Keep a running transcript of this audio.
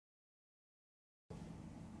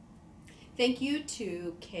Thank you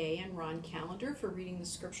to Kay and Ron Callender for reading the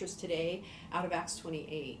scriptures today out of Acts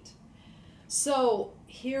 28. So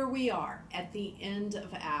here we are at the end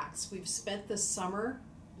of Acts. We've spent the summer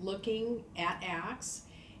looking at Acts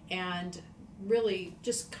and really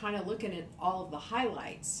just kind of looking at all of the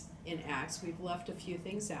highlights in Acts. We've left a few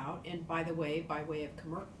things out. And by the way, by way of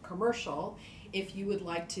commercial, if you would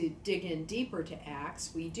like to dig in deeper to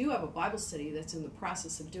Acts, we do have a Bible study that's in the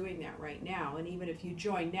process of doing that right now. And even if you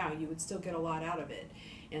join now, you would still get a lot out of it.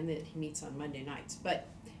 And that he meets on Monday nights. But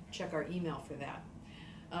check our email for that.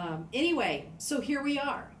 Anyway, so here we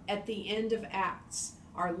are at the end of Acts,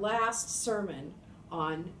 our last sermon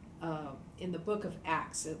on in the book of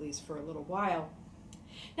Acts, at least for a little while.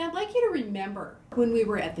 Now, I'd like you to remember when we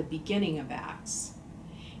were at the beginning of Acts,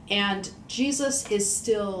 and Jesus is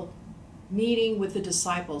still meeting with the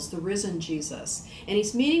disciples, the risen Jesus, and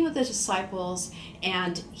he's meeting with the disciples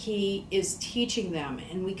and he is teaching them.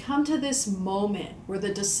 And we come to this moment where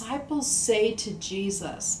the disciples say to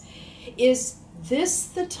Jesus, "Is this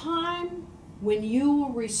the time when you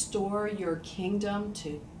will restore your kingdom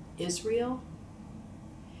to Israel?"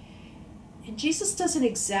 And Jesus doesn't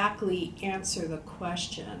exactly answer the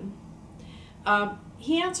question.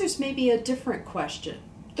 He answers maybe a different question,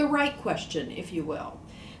 the right question, if you will.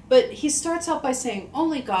 But he starts out by saying,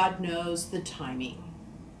 only God knows the timing.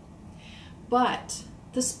 But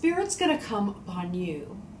the Spirit's going to come upon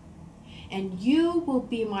you, and you will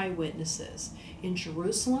be my witnesses in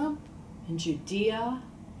Jerusalem, in Judea,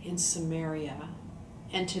 in Samaria,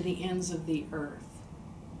 and to the ends of the earth.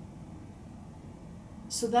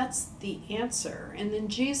 So that's the answer. And then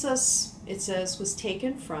Jesus, it says, was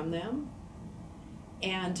taken from them,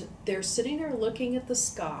 and they're sitting there looking at the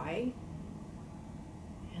sky.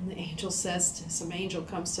 And the angel says, some angel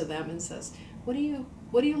comes to them and says, what are you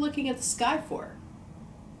looking at the sky for?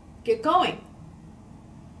 Get going.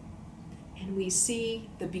 And we see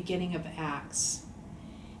the beginning of Acts.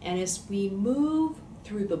 And as we move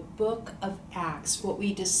through the book of Acts, what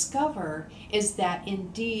we discover is that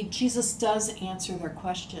indeed Jesus does answer their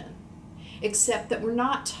question, except that we're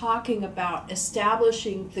not talking about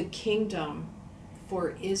establishing the kingdom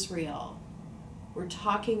for Israel. We're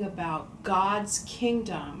talking about God's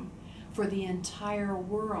kingdom for the entire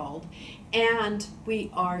world, and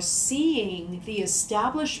we are seeing the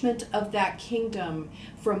establishment of that kingdom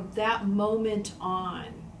from that moment on.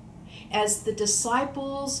 As the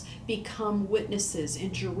disciples become witnesses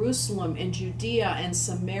in Jerusalem, in Judea, and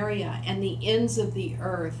Samaria, and the ends of the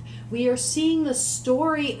earth, we are seeing the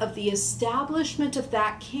story of the establishment of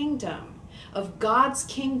that kingdom, of God's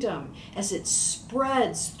kingdom, as it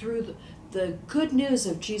spreads through the good news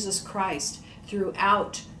of Jesus Christ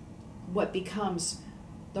throughout what becomes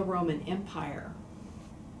the Roman Empire.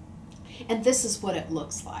 And this is what it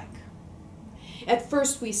looks like. At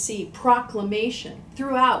first we see proclamation.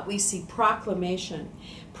 Throughout we see proclamation.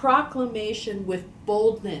 Proclamation with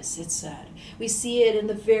boldness, it said. We see it in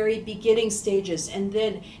the very beginning stages, and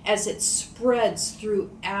then as it spreads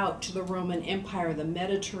throughout the Roman Empire, the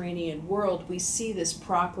Mediterranean world, we see this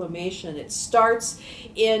proclamation. It starts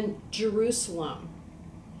in Jerusalem,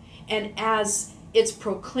 and as it's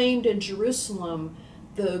proclaimed in Jerusalem,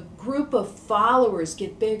 the group of followers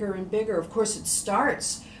get bigger and bigger. Of course, it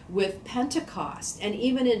starts with Pentecost, and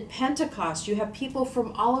even in Pentecost you have people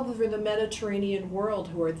from all over the Mediterranean world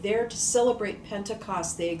who are there to celebrate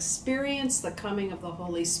Pentecost. They experience the coming of the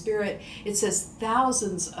Holy Spirit. It says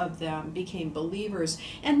thousands of them became believers,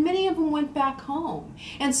 and many of them went back home.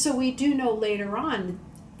 And so we do know later on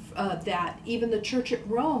that even the church at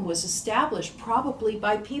Rome was established probably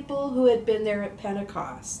by people who had been there at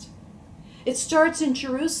Pentecost. It starts in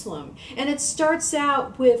Jerusalem, and it starts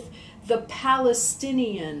out with the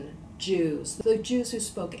Palestinian Jews, the Jews who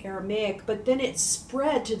spoke Aramaic, but then it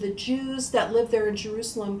spread to the Jews that lived there in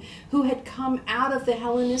Jerusalem who had come out of the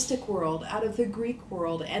Hellenistic world, out of the Greek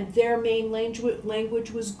world, and their main language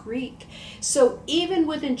was Greek. So even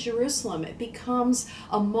within Jerusalem, it becomes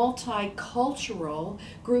a multicultural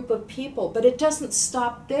group of people, but it doesn't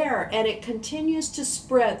stop there, and it continues to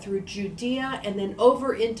spread through Judea and then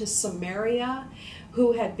over into Samaria,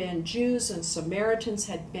 who had been Jews and Samaritans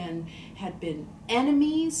had been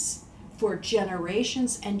enemies for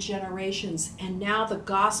generations and generations. And now the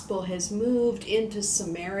gospel has moved into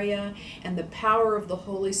Samaria, and the power of the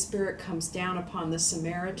Holy Spirit comes down upon the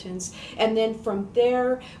Samaritans. And then from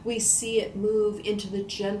there, we see it move into the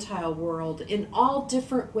Gentile world in all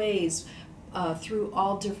different ways, through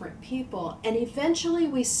all different people. And eventually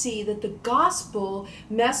we see that the gospel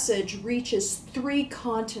message reaches 3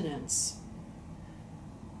 continents: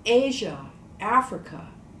 Asia, Africa,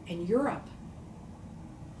 and Europe.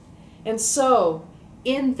 And so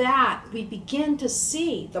in that, we begin to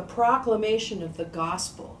see the proclamation of the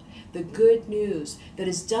gospel, the good news that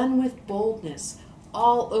is done with boldness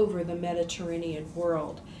all over the Mediterranean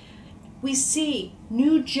world. We see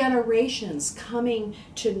new generations coming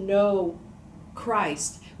to know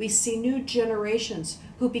Christ. We see new generations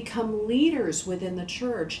who become leaders within the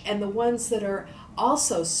church, and the ones that are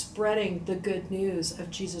also spreading the good news of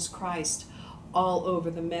Jesus Christ all over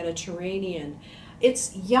the Mediterranean.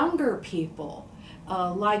 It's younger people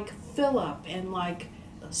like Philip and like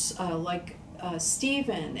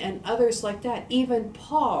Stephen and others like that, even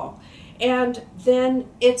Paul. And then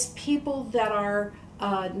it's people that are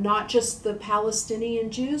not just the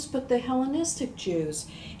Palestinian Jews, but the Hellenistic Jews.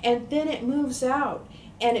 And then it moves out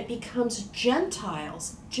and it becomes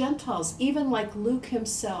Gentiles, even like Luke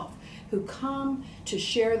himself, who come to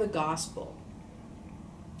share the gospel.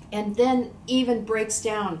 And then even breaks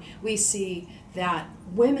down, we see that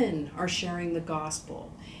women are sharing the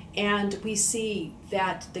gospel. And we see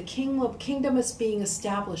that the kingdom is being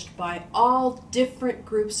established by all different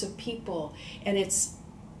groups of people. And it's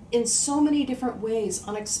in so many different ways,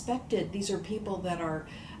 unexpected. These are people that are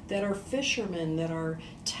fishermen, that are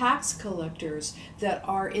tax collectors, that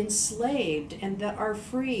are enslaved and that are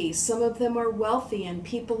free. Some of them are wealthy and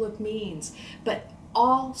people of means, but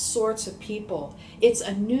all sorts of people. It's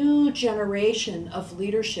a new generation of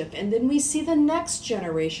leadership. And then we see the next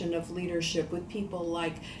generation of leadership with people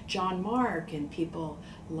like John Mark and people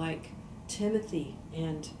like Timothy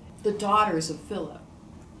and the daughters of Philip.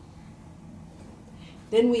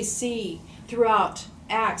 Then we see throughout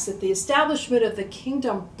Acts that the establishment of the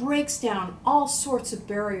kingdom breaks down all sorts of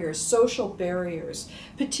barriers, social barriers.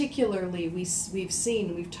 Particularly,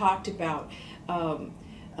 we've talked about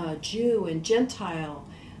Jew and Gentile,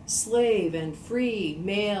 slave and free,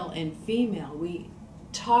 male and female. We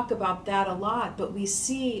talk about that a lot, but we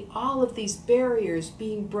see all of these barriers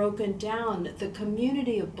being broken down. The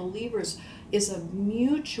community of believers is a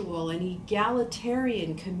mutual and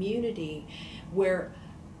egalitarian community where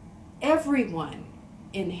everyone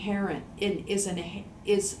inherent is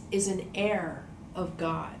an heir of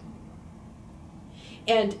God.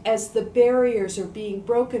 And as the barriers are being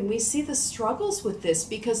broken, we see the struggles with this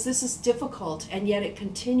because this is difficult, and yet it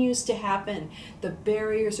continues to happen. The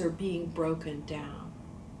barriers are being broken down.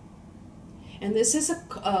 And this is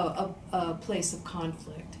a place of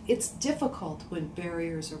conflict. It's difficult when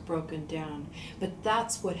barriers are broken down, but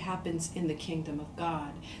that's what happens in the kingdom of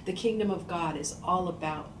God. The kingdom of God is all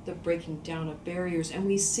about the breaking down of barriers, and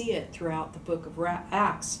we see it throughout the book of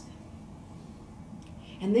Acts.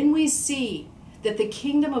 And then we see that the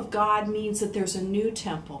kingdom of God means that there's a new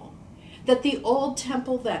temple. That the old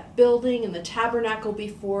temple, that building and the tabernacle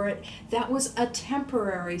before it, that was a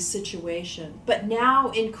temporary situation. But now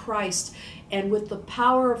in Christ and with the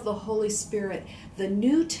power of the Holy Spirit, the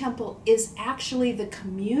new temple is actually the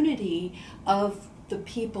community of the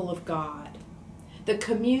people of God. The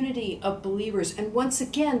community of believers. And once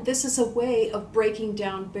again, this is a way of breaking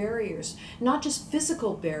down barriers, not just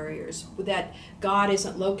physical barriers, that God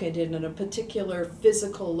isn't located in a particular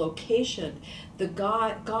physical location.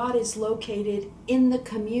 God is located in the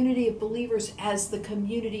community of believers as the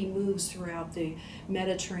community moves throughout the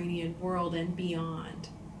Mediterranean world and beyond.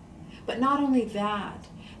 But not only that,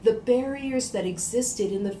 the barriers that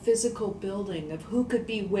existed in the physical building of who could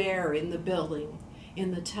be where in the building,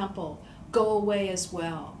 in the temple, go away as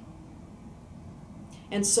well.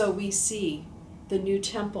 And so we see the new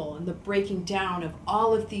temple and the breaking down of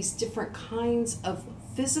all of these different kinds of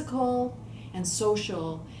physical and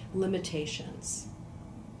social limitations.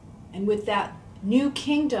 And with that new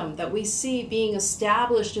kingdom that we see being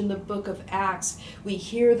established in the book of Acts, we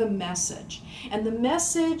hear the message. And the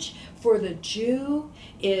message for the Jew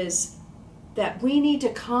is that we need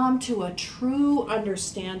to come to a true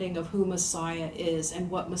understanding of who Messiah is and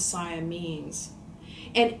what Messiah means.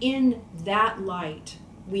 And in that light,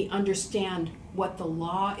 we understand what the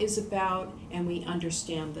law is about, and we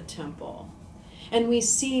understand the temple. And we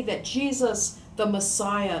see that Jesus, the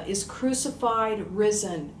Messiah, is crucified,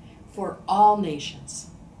 risen for all nations.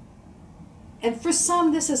 And for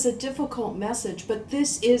some, this is a difficult message, but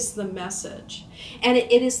this is the message. And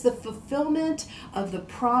it is the fulfillment of the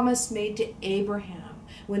promise made to Abraham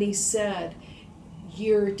when he said,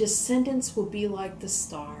 your descendants will be like the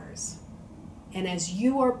stars. And as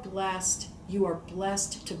you are blessed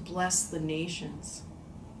to bless the nations.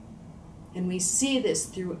 And we see this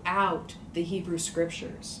throughout the Hebrew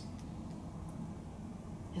Scriptures.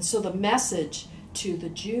 And so the message to the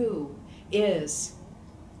Jew is,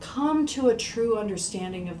 come to a true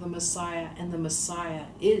understanding of the Messiah, and the Messiah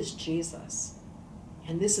is Jesus.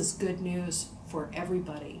 And this is good news for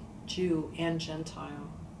everybody. Jew and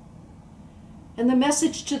Gentile. And the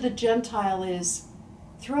message to the Gentile is,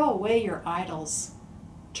 throw away your idols.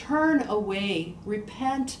 Turn away,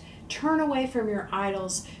 repent, turn away from your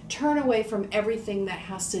idols, turn away from everything that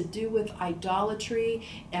has to do with idolatry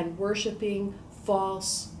and worshiping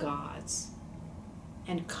false gods.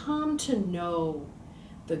 And come to know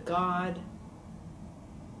the God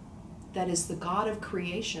that is the God of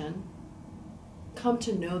creation. Come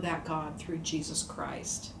to know that God through Jesus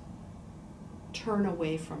Christ. Turn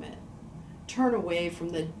away from it. Turn away from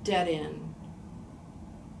the dead end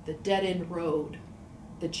road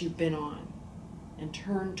that you've been on, and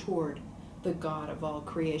turn toward the God of all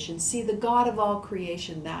creation. See, the God of all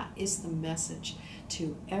creation, that is the message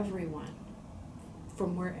to everyone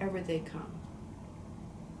from wherever they come.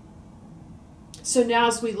 So now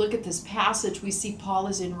as we look at this passage, we see Paul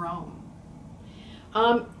is in Rome.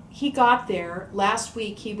 He got there. Last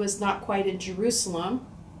week he was not quite in Jerusalem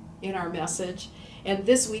in our message. And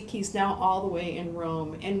this week he's now all the way in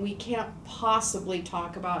Rome. And we can't possibly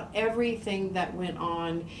talk about everything that went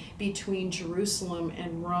on between Jerusalem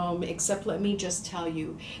and Rome, except let me just tell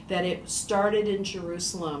you that it started in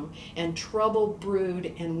Jerusalem and trouble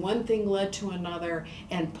brewed and one thing led to another,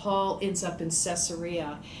 and Paul ends up in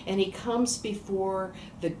Caesarea. And he comes before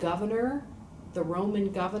the governor, the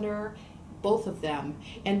Roman governor, both of them,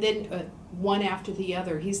 and then one after the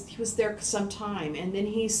other. He was there some time, and then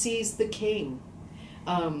he sees the king,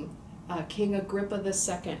 King Agrippa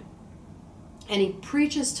II, and he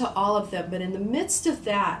preaches to all of them. But in the midst of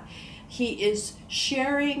that, he is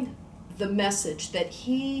sharing the message that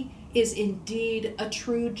he is indeed a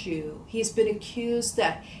true Jew. He's been accused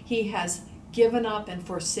that he has given up and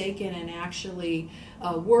forsaken and actually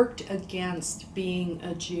worked against being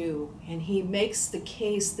a Jew. And he makes the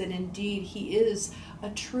case that indeed he is a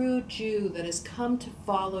true Jew that has come to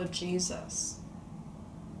follow Jesus.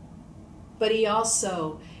 But he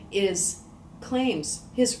also claims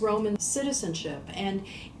his Roman citizenship. And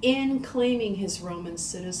in claiming his Roman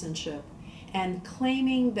citizenship and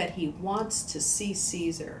claiming that he wants to see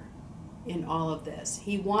Caesar in all of this,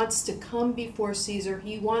 he wants to come before Caesar,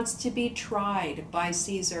 he wants to be tried by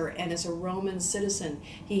Caesar, and as a Roman citizen,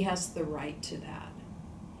 he has the right to that.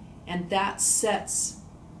 And that sets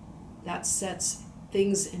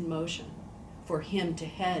things in motion for him to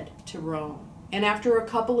head to Rome. And after a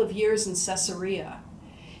couple of years in Caesarea,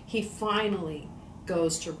 he finally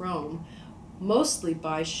goes to Rome, mostly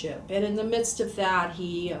by ship. And in the midst of that,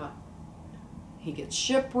 he gets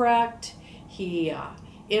shipwrecked. He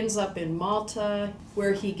ends up in Malta,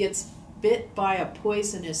 where he gets bit by a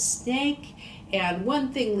poisonous snake, and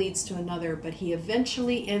one thing leads to another, but he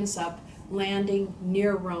eventually ends up landing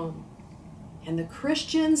near Rome. And the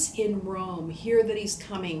Christians in Rome hear that he's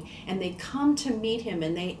coming, and they come to meet him,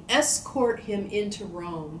 and they escort him into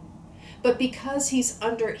Rome. But because he's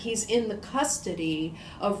in the custody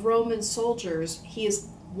of Roman soldiers, he is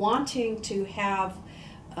wanting to have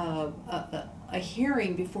a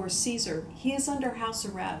hearing before Caesar. He is under house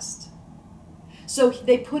arrest. So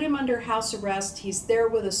they put him under house arrest. He's there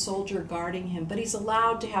with a soldier guarding him, but he's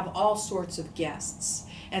allowed to have all sorts of guests,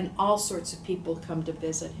 and all sorts of people come to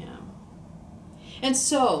visit him. And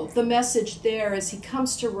so the message there as he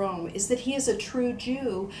comes to Rome is that he is a true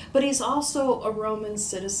Jew, but he's also a Roman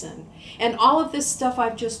citizen. And all of this stuff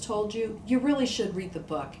I've just told you, you really should read the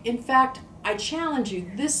book. In fact, I challenge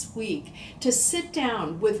you this week to sit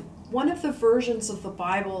down with one of the versions of the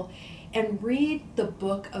Bible and read the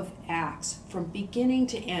book of Acts from beginning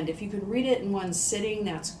to end. If you can read it in one sitting,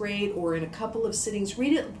 that's great, or in a couple of sittings.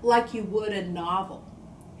 Read it like you would a novel.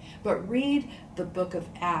 But read the book of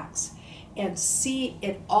Acts and see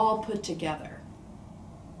it all put together.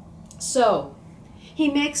 So, he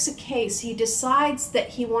makes a case. He decides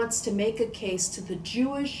that he wants to make a case to the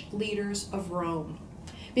Jewish leaders of Rome.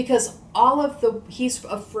 Because he's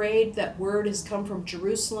afraid that word has come from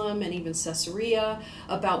Jerusalem and even Caesarea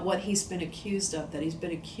about what he's been accused of, that he's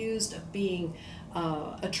been accused of being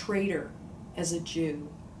a traitor as a Jew.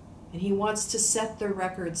 And he wants to set their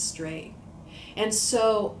records straight. And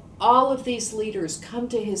so all of these leaders come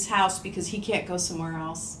to his house because he can't go somewhere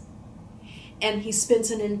else. And he spends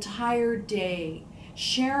an entire day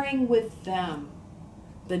sharing with them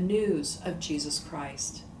the news of Jesus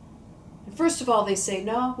Christ. And first of all, they say,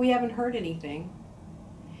 no, we haven't heard anything.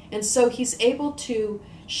 And so he's able to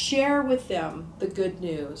share with them the good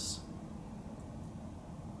news.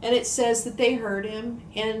 And it says that they heard him,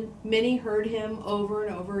 and many heard him over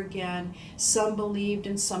and over again. Some believed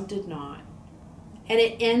and some did not. And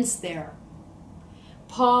it ends there.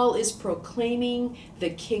 Paul is proclaiming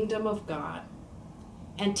the kingdom of God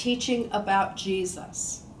and teaching about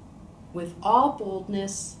Jesus with all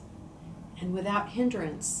boldness and without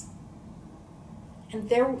hindrance. And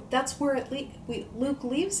that's where Luke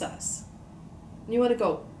leaves us. And you want to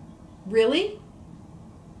go, really?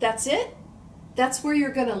 That's it? That's where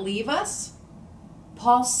you're going to leave us?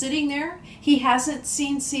 Paul's sitting there. He hasn't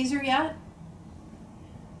seen Caesar yet.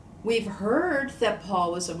 We've heard that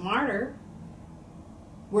Paul was a martyr.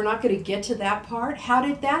 We're not going to get to that part. How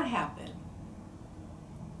did that happen?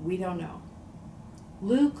 We don't know.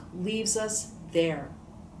 Luke leaves us there.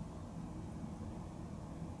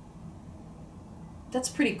 That's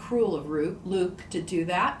pretty cruel of Luke to do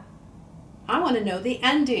that. I want to know the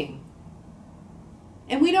ending.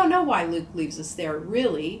 And we don't know why Luke leaves us there,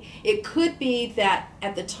 really. It could be that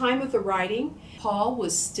at the time of the writing, Paul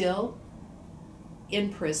was still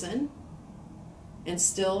in prison and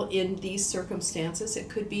still in these circumstances. It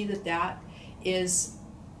could be that that is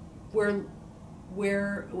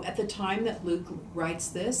where at the time that Luke writes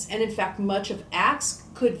this, and in fact much of Acts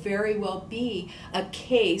could very well be a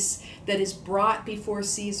case that is brought before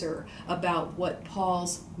Caesar about what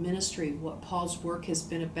Paul's ministry, what Paul's work has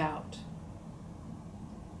been about.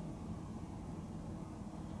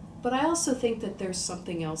 But I also think that there's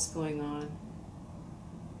something else going on.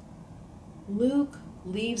 Luke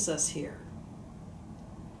leaves us here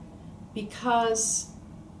because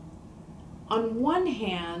on one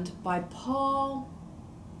hand, by Paul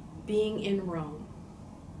being in Rome,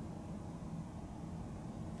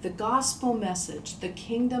 the gospel message, the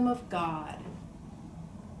kingdom of God,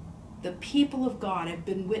 the people of God have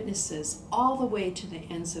been witnesses all the way to the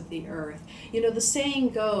ends of the earth. You know, the saying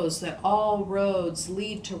goes that all roads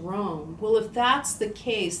lead to Rome. Well, if that's the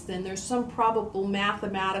case, then there's some probable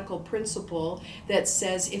mathematical principle that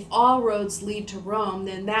says if all roads lead to Rome,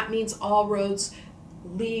 then that means all roads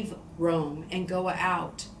leave Rome and go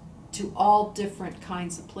out to all different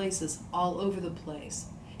kinds of places all over the place.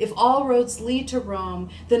 If all roads lead to Rome,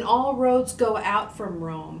 then all roads go out from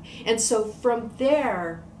Rome. And so from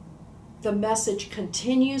there, the message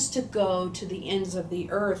continues to go to the ends of the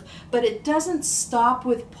earth. But it doesn't stop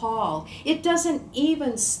with Paul. It doesn't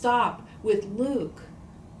even stop with Luke.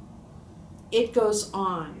 It goes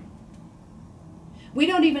on. We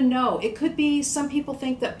don't even know. It could be, some people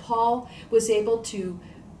think that Paul was able to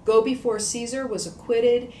go before Caesar, was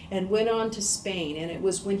acquitted, and went on to Spain. And it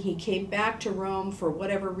was when he came back to Rome, for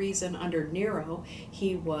whatever reason, under Nero,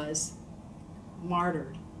 he was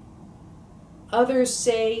martyred. Others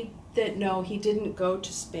say that no, he didn't go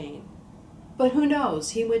to Spain. But who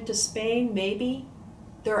knows? He went to Spain, maybe.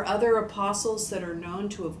 There are other apostles that are known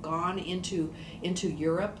to have gone into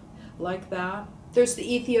Europe like that. There's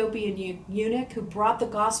the Ethiopian eunuch who brought the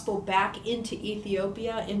gospel back into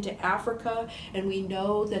Ethiopia, into Africa, and we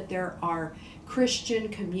know that there are Christian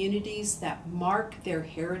communities that mark their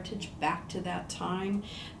heritage back to that time.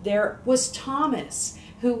 There was Thomas,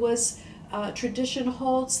 who was, tradition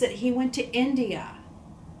holds that he went to India,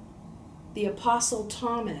 the Apostle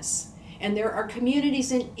Thomas. And there are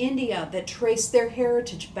communities in India that trace their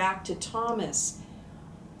heritage back to Thomas.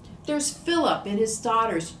 There's Philip and his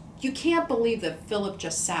daughters. You can't believe that Philip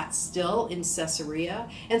just sat still in Caesarea,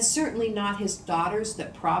 and certainly not his daughters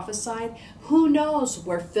that prophesied. Who knows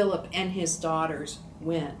where Philip and his daughters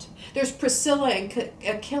went? There's Priscilla and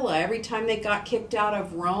Aquila. Every time they got kicked out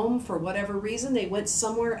of Rome for whatever reason, they went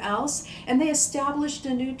somewhere else, and they established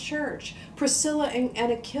a new church. Priscilla and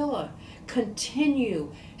Aquila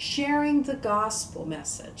continue sharing the gospel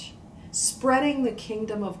message, spreading the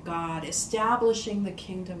kingdom of God, establishing the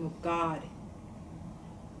kingdom of God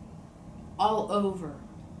all over.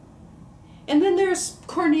 And then there's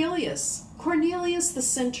Cornelius. Cornelius the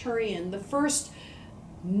centurion, the first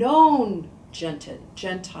known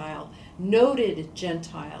Gentile, noted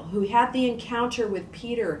Gentile, who had the encounter with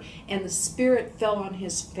Peter and the Spirit fell on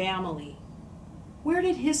his family. Where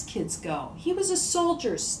did his kids go? He was a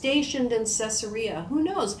soldier stationed in Caesarea. Who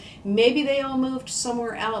knows? Maybe they all moved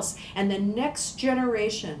somewhere else. And the next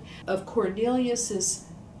generation of Cornelius's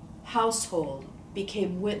household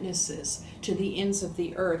became witnesses to the ends of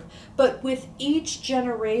the earth. But with each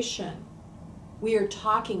generation, we are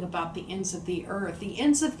talking about the ends of the earth. The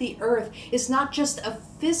ends of the earth is not just a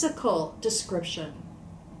physical description,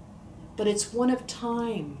 but it's one of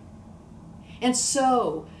time. And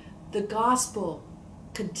so the gospel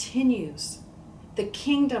continues. The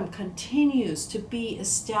kingdom continues to be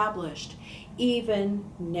established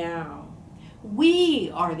even now.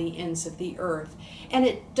 We are the ends of the earth, and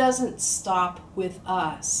it doesn't stop with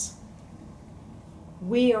us.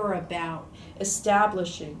 We are about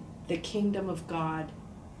establishing the kingdom of God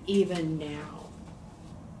even now.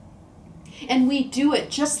 And we do it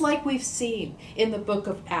just like we've seen in the book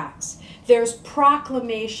of Acts. There's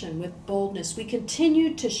proclamation with boldness. We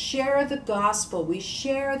continue to share the gospel. We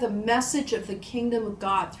share the message of the kingdom of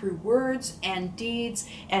God through words and deeds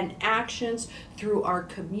and actions, through our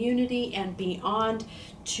community and beyond,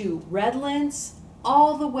 to Redlands,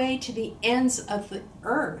 all the way to the ends of the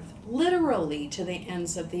earth, literally to the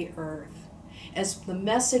ends of the earth, as the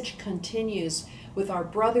message continues with our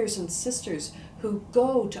brothers and sisters who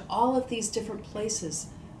go to all of these different places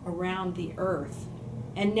around the earth.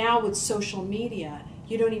 And now with social media,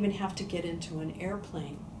 you don't even have to get into an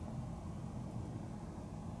airplane.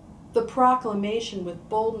 The proclamation with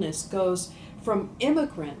boldness goes from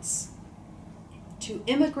immigrants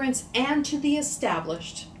and to the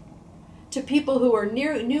established, to people who are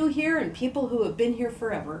new here and people who have been here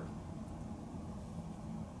forever,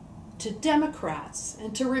 to Democrats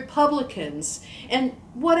and to Republicans and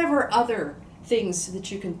whatever other things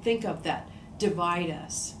that you can think of that divide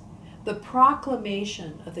us. The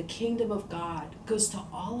proclamation of the kingdom of God goes to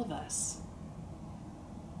all of us.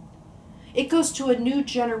 It goes to a new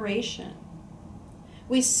generation.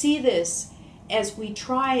 We see this as we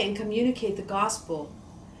try and communicate the gospel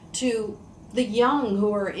to the young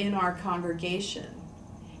who are in our congregation,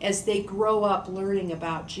 as they grow up learning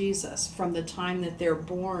about Jesus from the time that they're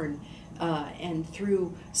born, and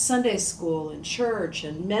through Sunday school and church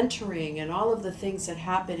and mentoring and all of the things that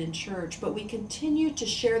happen in church. But we continue to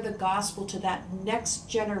share the gospel to that next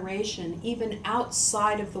generation, even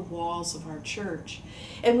outside of the walls of our church.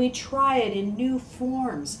 And we try it in new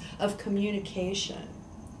forms of communication.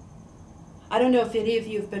 I don't know if any of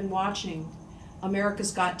you have been watching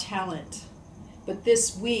America's Got Talent, but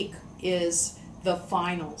this week is the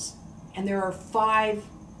finals. And there are 5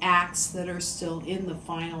 acts that are still in the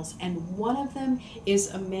finals, and one of them is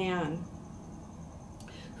a man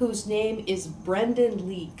whose name is Brendan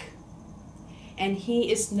Leake, and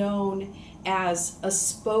he is known as a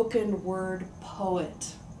spoken word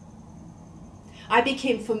poet. I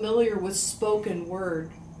became familiar with spoken word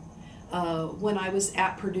when I was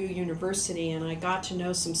at Purdue University, and I got to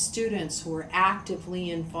know some students who were actively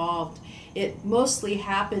involved. It mostly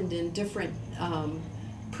happened in different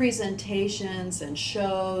presentations and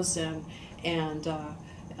shows and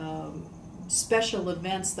special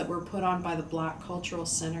events that were put on by the Black Cultural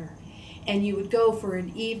Center. And you would go for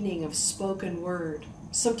an evening of spoken word.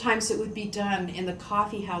 Sometimes it would be done in the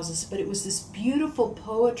coffee houses, but it was this beautiful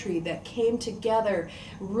poetry that came together,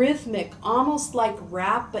 rhythmic, almost like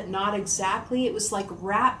rap, but not exactly. It was like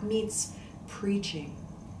rap meets preaching.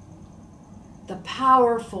 The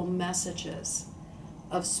powerful messages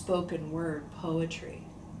of spoken word poetry.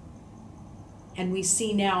 And we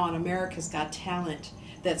see now on America's Got Talent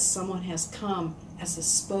that someone has come as a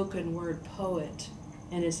spoken word poet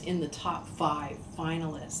and is in the top 5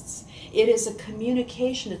 finalists. It is a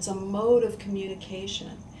communication, it's a mode of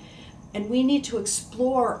communication. And we need to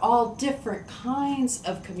explore all different kinds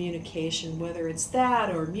of communication, whether it's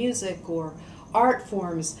that or music or art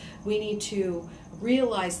forms. We need to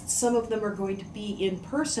realize that some of them are going to be in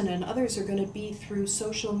person and others are going to be through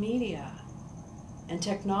social media and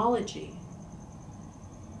technology.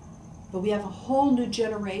 But we have a whole new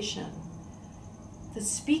generation that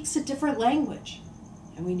speaks a different language,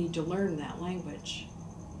 and we need to learn that language.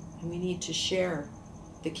 And we need to share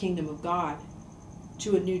the kingdom of God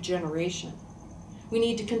to a new generation. We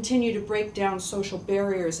need to continue to break down social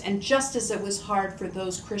barriers, and just as it was hard for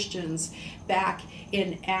those Christians back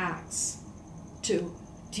in Acts to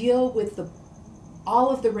deal with all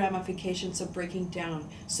of the ramifications of breaking down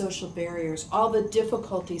social barriers, all the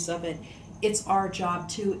difficulties of it, it's our job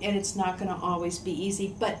too, and it's not going to always be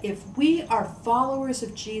easy. But if we are followers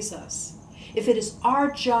of Jesus, if it is our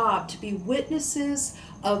job to be witnesses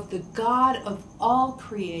of the God of all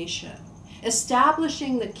creation,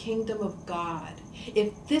 establishing the kingdom of God,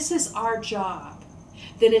 if this is our job,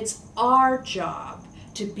 then it's our job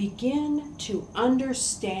to begin to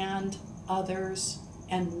understand others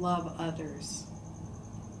and love others,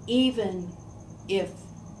 even if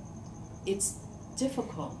it's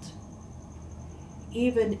difficult.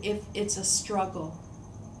 Even if it's a struggle,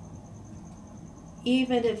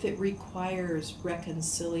 even if it requires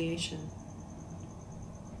reconciliation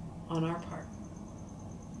on our part.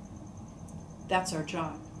 That's our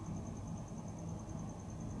job.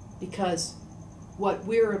 Because what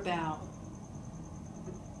we're about,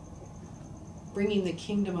 bringing the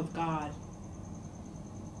kingdom of God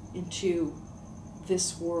into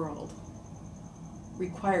this world,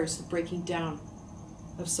 requires the breaking down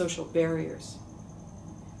of social barriers.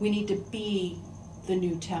 We need to be the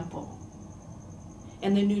new temple.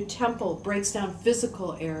 And the new temple breaks down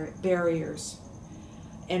physical barriers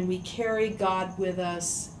and we carry God with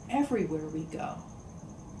us everywhere we go.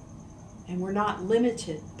 And we're not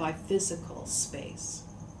limited by physical space.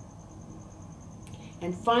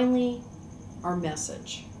 And finally, our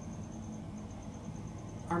message.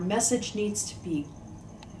 Our message needs to be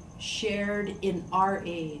shared in our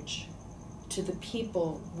age to the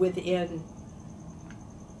people within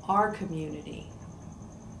our community.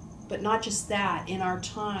 But not just that, in our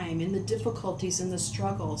time, in the difficulties and the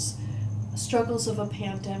struggles of a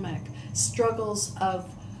pandemic, struggles of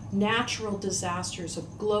natural disasters,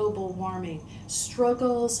 of global warming,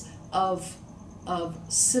 struggles of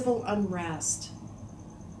civil unrest,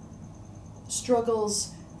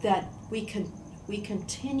 struggles that we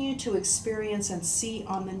continue to experience and see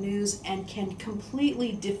on the news and can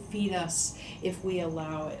completely defeat us if we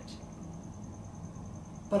allow it.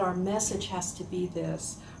 But our message has to be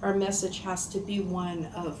this. Our message has to be one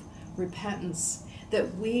of repentance,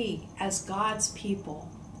 that we, as God's people,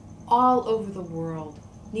 all over the world,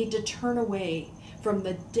 need to turn away from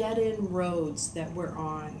the dead-end roads that we're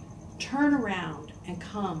on. Turn around and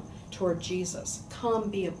come toward Jesus. Come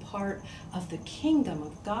be a part of the kingdom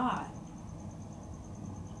of God.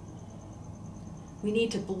 We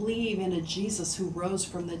need to believe in a Jesus who rose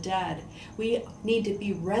from the dead. We need to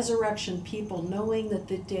be resurrection people, knowing that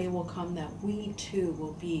the day will come that we too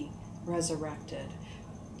will be resurrected.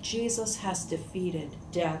 Jesus has defeated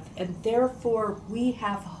death, and therefore we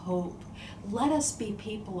have hope. Let us be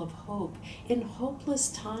people of hope in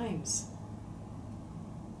hopeless times.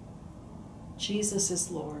 Jesus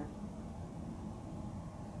is Lord.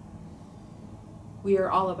 We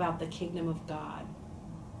are all about the kingdom of God.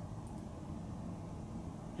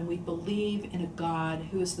 And we believe in a God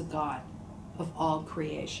who is the God of all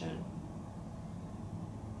creation.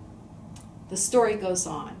 The story goes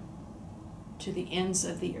on to the ends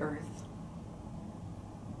of the earth.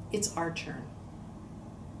 It's our turn.